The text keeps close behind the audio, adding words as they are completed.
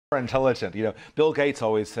intelligent. You know, Bill Gates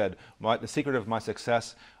always said, the secret of my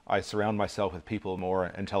success, I surround myself with people more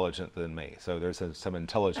intelligent than me. So there's some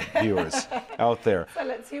intelligent viewers out there. So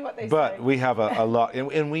let's see what they say. But we have a lot,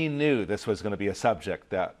 and we knew this was going to be a subject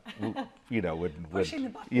that, you know, would pushing the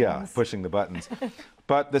buttons. Yeah, pushing the buttons.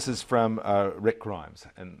 But this is from Rick Grimes,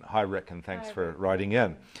 and hi Rick, and thanks for writing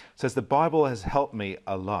in. It says, the Bible has helped me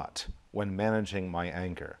a lot when managing my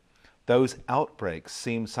anger. Those outbreaks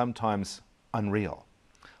seem sometimes unreal,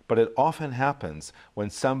 but it often happens when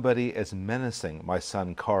somebody is menacing my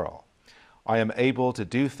son Carl. I am able to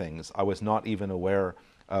do things I was not even aware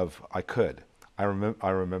of I could. I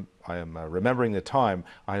am remembering the time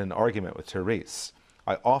I had an argument with Therese.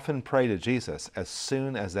 I often pray to Jesus, as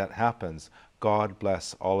soon as that happens, God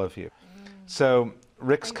bless all of you. So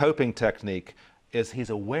Rick's coping technique is he's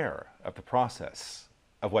aware of the process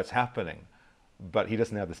of what's happening, but he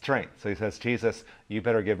doesn't have the strength. So he says, Jesus, you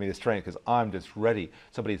better give me the strength because I'm just ready.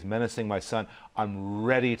 Somebody's menacing my son. I'm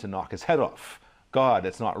ready to knock his head off. God,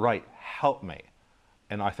 it's not right. Help me.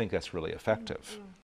 And I think that's really effective.